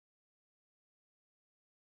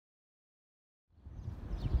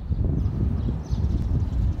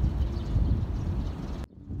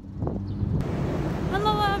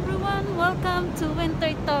to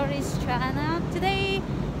Winter Tourist Channel. Today,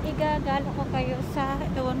 igagala ko kayo sa,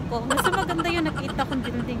 ewan ko, mas maganda yung nakita kong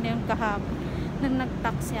building na yung kahapon nang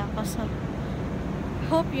nag-taxi ako. So,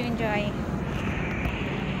 hope you enjoy.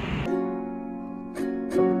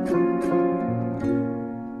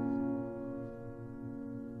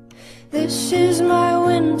 This is my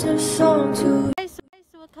winter song to Guys,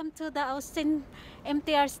 welcome to the Austin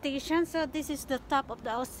MTR station. So this is the top of the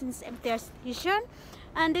Austin's MTR station,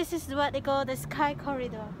 and this is what they call the Sky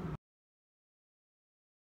Corridor.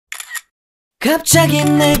 갑자기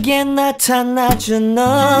내게 나타나준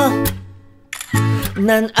너,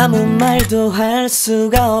 난 아무 말도 할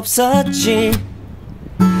수가 없었지.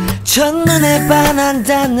 첫눈에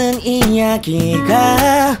반한다는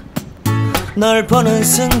이야기가 널 보는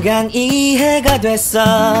순간 이해가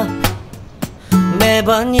됐어.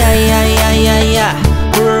 매번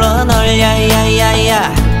야야야야야 불러 널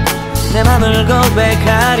야야야야 내 맘을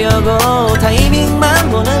고백하려고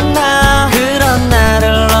타이밍만 보는 나. 그런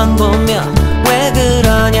나를 넌 보며 왜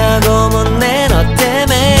그러냐고 묻네. 너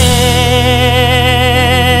때문에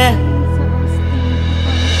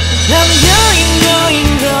I'm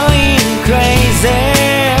going crazy.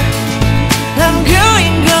 I'm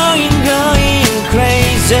going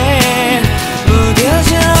crazy.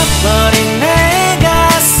 무뎌져 버린 내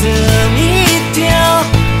가슴이 뛰어.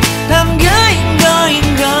 I'm going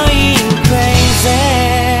crazy,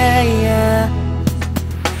 yeah.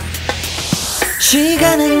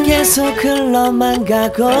 시간은 계속 흘러만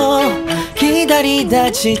가고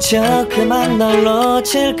기다리다 지쳐 그만 널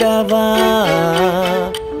놓칠까봐.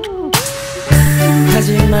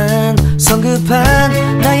 하지만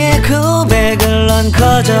성급한 나의 고백을 넌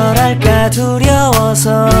거절할까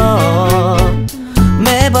두려워서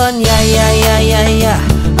매번 야야야야야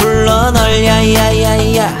불러 널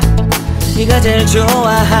야야야야 네가 제일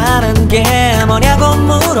좋아하는 게 뭐냐고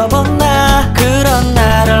물어본 나. 그런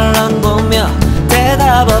나를 넌 보며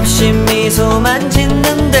대답 없이 미소만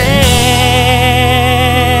짓는데.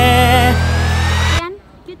 Yan,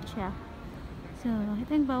 cute siya. So, ito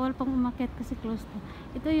yung bawal pang umakyat kasi close to.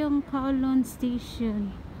 Ito yung Kowloon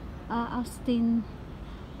Station. Austin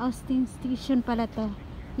Station pala to.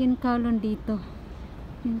 Yung Kowloon dito.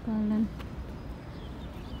 Yung Kowloon.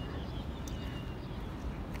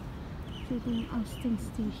 So, ito yung Austin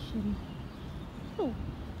Station. Oh.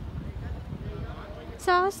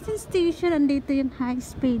 Sa Austin Station, andito yung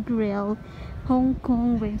high-speed rail. Hong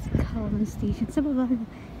Kong West Kowloon Station. Sa baba.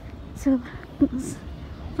 So,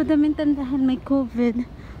 padamintan dahil may COVID,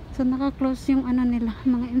 so naka-close yung ano nila,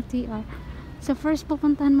 mga MTR. So first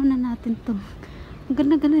pupuntahan muna natin to. Ang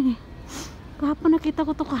ganda-ganda eh. Kahapon nakita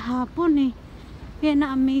ko to kahapon eh. Kaya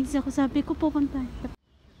na-amaze ako. Sabi ko pupuntahan.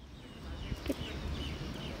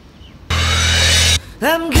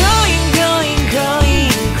 I'm going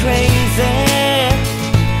crazy.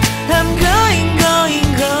 I'm going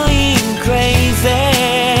crazy.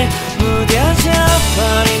 무뎌져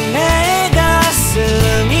버린 내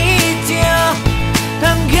가슴이 뛰어.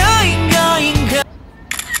 I'm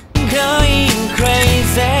going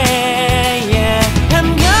crazy, yeah.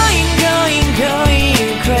 I'm going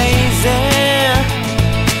crazy.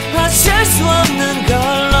 어쩔 수 없는 걸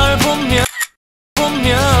널 보면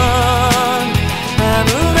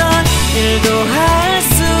아무런 일도 할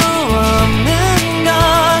수 없는 걸.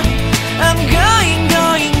 I'm going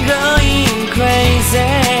crazy.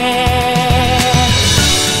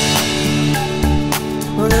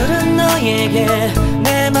 오늘은 너에게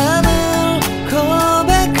내 맘을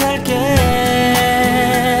고백할게.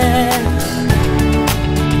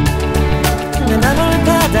 내 맘을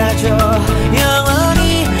받아줘.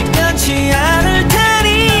 영원히 변치 않을 테니.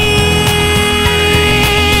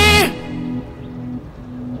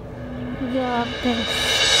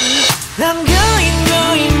 I'm going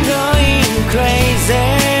crazy.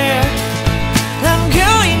 I'm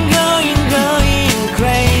going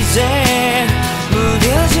crazy.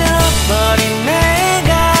 무뎌져 버린 내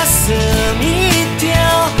가슴이 뛰어.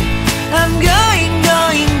 I'm going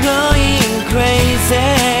crazy,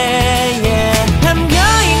 yeah. I'm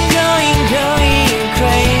going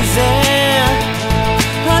crazy.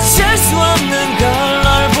 어쩔 수 없는 걸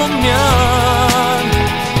널 보면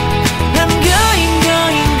I'm going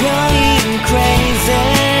crazy.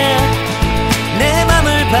 내 맘을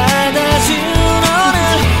받아준 오늘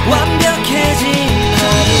완벽해진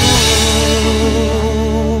하루.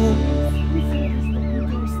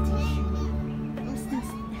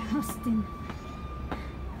 Austin.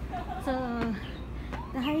 So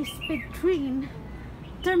the high-speed train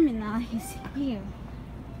terminal is here.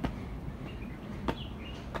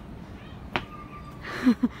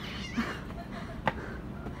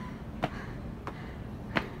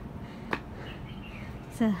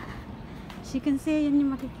 So, as you can see, yan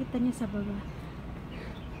yung makikita nyo sa baba.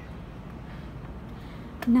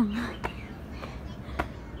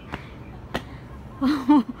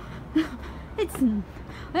 Oh, ay,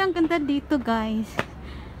 ang ganda dito guys,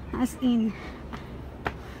 as in,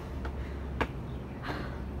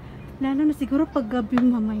 lalo na siguro pag gabi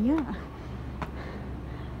mamaya.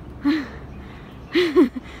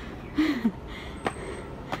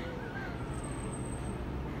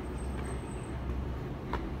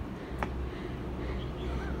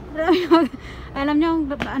 Alam nyo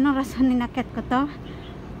anong rason ninakit ko to?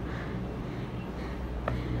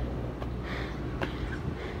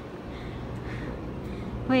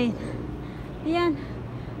 Wait, ayan,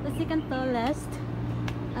 the second tallest,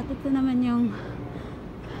 at ito naman yung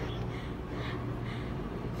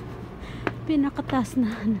pinakataas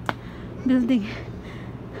na building.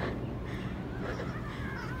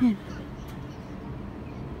 Ayan,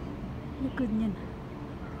 likod niyan.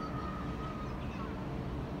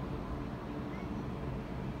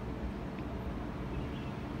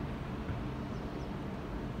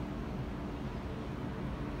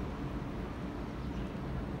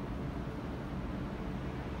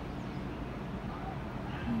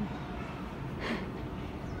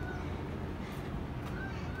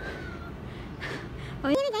 Oh,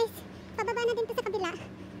 anyway guys, pababa na din to sa kabila. Hindi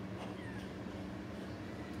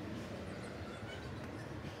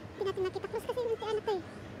natin nakita close kasi yung ano to eh,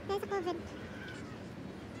 dahil sa COVID.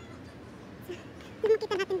 So, yung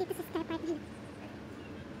makita natin dito sa sky park.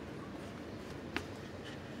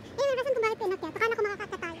 Ayun ang rason kung bakit pinakyat. Akala ko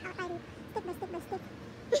makakakatay. Akala step by step by step.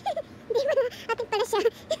 Hindi mo na ating pala siya.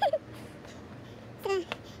 So,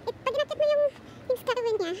 pag inakyat mo yung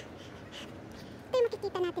skyway niya, ito yung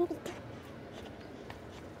makikita natin dito.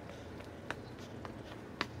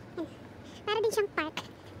 Para din siyang park.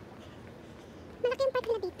 Malaki yung park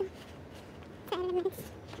nila dito sa Elements.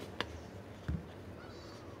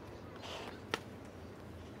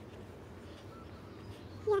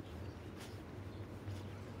 Yan.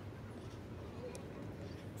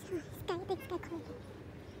 So, sky, ito yung sky corridor.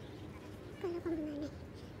 Kala ko muna na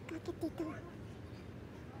kakit dito.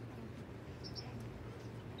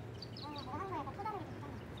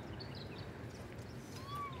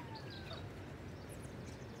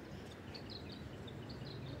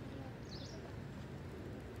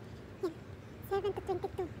 Yan, 7 to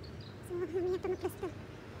 22. So, mamaya ito na-plus to.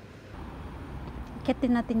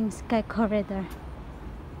 Akitin natin yung sky corridor.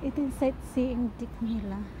 Ito yung sightseeing deck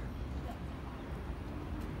nila.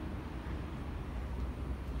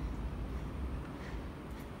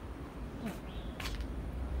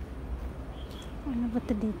 Ano ba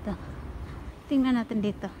ito dito? Tingnan natin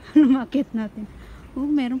dito. Ano makit natin? Oh,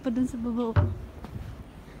 meron pa dun sa baba.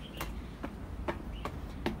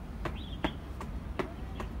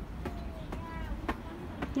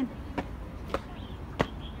 Yan.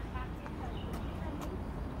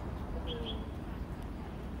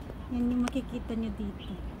 Yan yung makikita nyo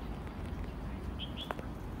dito.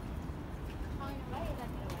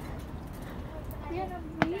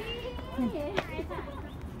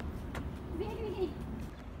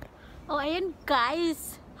 Oh, ayan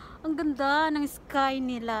guys. Ang ganda ng sky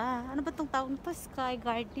nila. Ano ba tong tawag nito? Sky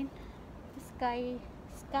garden. Sky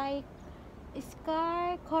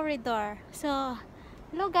corridor. So,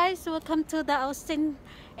 hello guys. Welcome to the Austin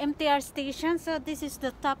MTR station. So, this is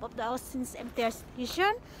the top of the Austin's MTR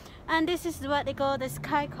station. And this is what they call the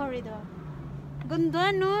sky corridor.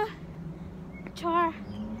 Ganda, no? Char.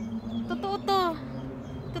 Totoo to.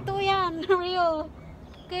 Totoo yan. Real.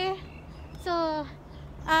 Okay? So,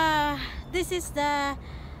 this is the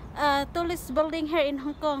tallest building here in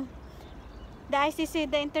Hong Kong. The ICC,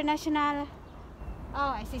 the International.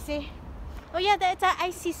 Oh, ICC. Oh yeah, that's a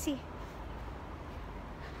ICC.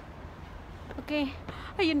 Okay.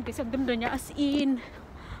 Ayun guys, ang ganda niya as in.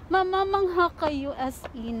 Mamamangha kayo as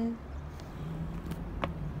in.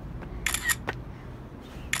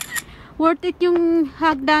 Worth it yung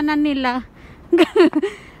hagdanan nila.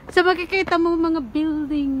 Sa makikita mo mga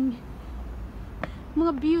building,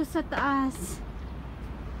 mga view sa taas.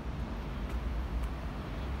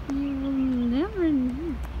 You will never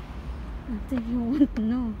know until you want to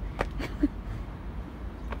know.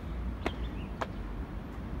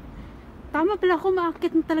 Tama pala ako,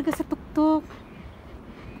 maakit na talaga sa tuktok.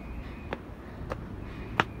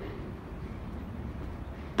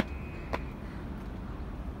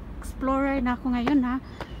 Explorer na ako ngayon, ha.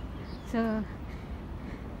 So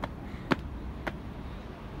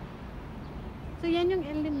yan yung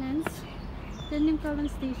Elements. Yan yung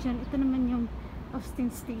Kowloon station. Ito naman yung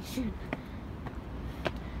Austin station.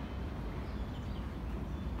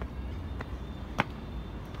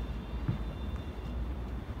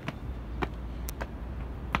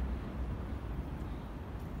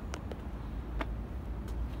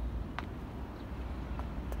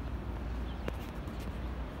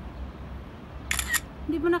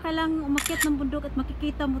 mo na kailangang umakyat ng bundok at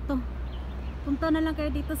makikita mo to. Punta na lang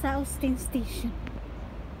kayo dito sa Austin Station.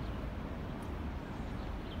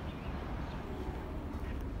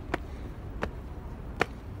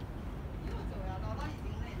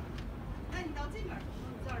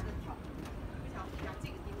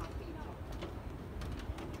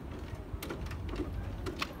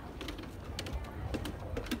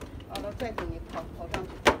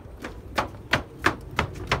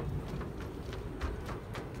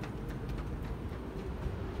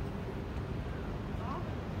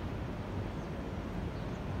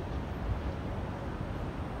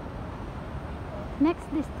 Next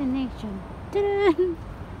destination. Tadaan!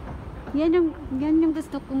 Yan yung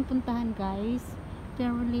gusto kong puntahan, guys.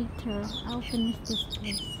 Pero later, I'll finish this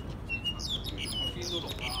place.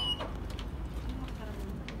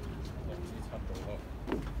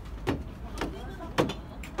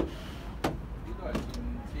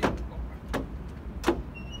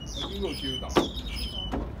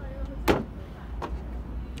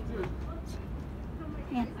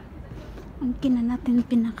 Yan. Ang kina natin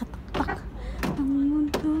pinakatakpak. Ang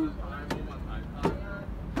mundo.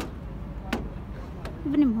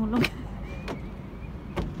 Diba ni mahulog?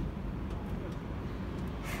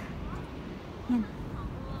 Yan.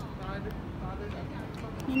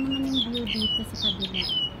 Yan naman yung view dito sa kabila.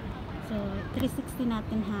 So, 360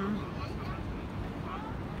 natin ha.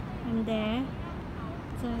 And there.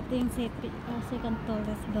 So, ito yung second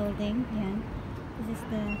tallest building. Yan. This is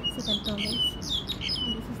the second tallest.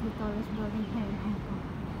 And this is the tallest building here in Hong Kong.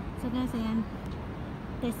 So guys, ayan.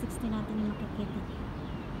 360 natin yung makikita.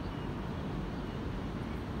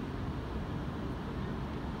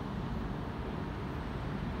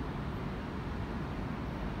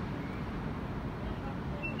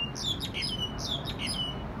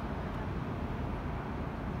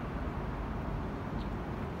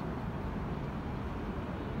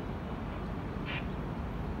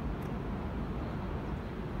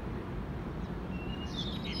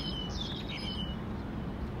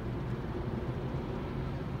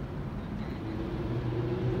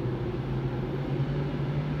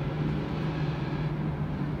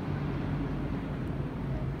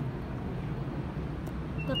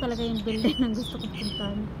 Ito talaga yung building na gusto kong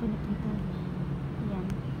puntahan. Ayan.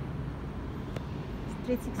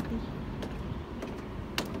 360.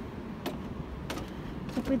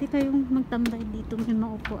 So, pwede kayong magtambay dito. May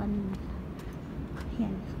maupuan.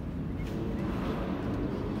 Ayan.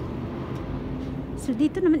 So,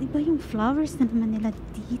 dito naman iba yung flowers na naman nila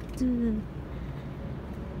dito.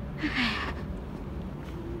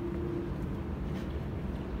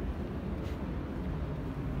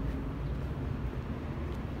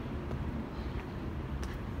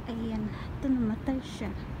 Ayan, ito namatay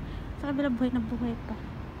siya. Sa kabila buhay na buhay pa.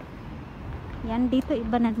 Yan, dito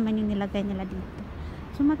iba na naman yung nilagay nila dito.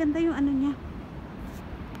 So maganda yung ano niya.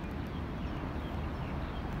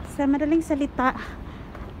 Sa madaling salita,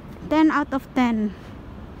 10 out of 10.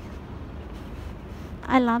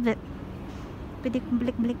 I love it. Pwede kong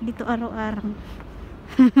blik-blik dito araw-araw.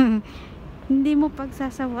 Hindi mo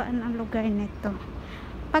pagsasawaan ang lugar nito.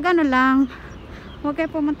 Pag ano lang, huwag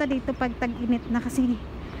kayo pumunta dito pag tag-init na kasi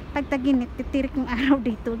pag tag-init, titirik yung araw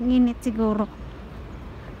dito. Nginit siguro.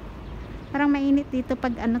 Parang mainit dito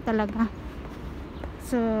pag ano talaga.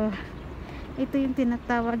 So, ito yung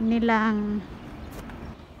tinatawag nilang.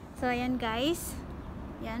 So, ayan guys.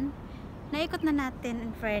 Yan. Naikot na natin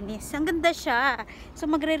in fairness. Ang ganda siya.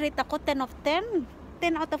 So, magre-rate ako 10 of 10.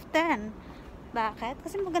 10 out of 10. Bakit?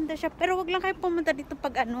 Kasi maganda siya. Pero wag lang kayo pumunta dito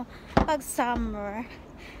pag ano, pag summer.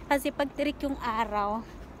 Kasi pag tirik yung araw,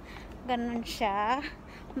 ganun siya.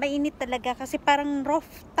 Mainit talaga kasi parang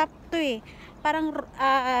rooftop to eh. Parang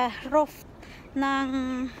roof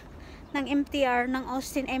ng MTR, ng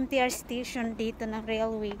Austin MTR station dito ng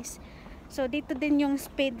railways. So dito din yung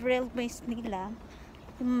speed railways nila.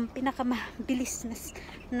 Yung pinakamabilis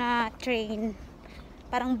na train.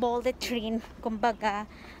 Parang bullet train, kumbaga,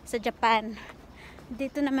 sa Japan.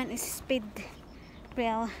 Dito naman is speed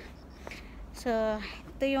rail. So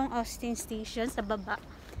ito yung Austin station sa baba.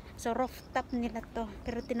 So rooftop nila to,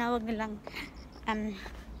 pero tinawag nilang ano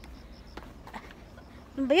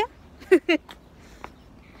ba yan?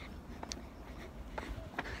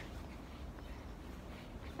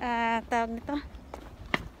 Tawag nito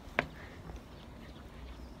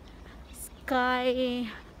Sky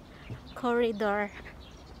Corridor.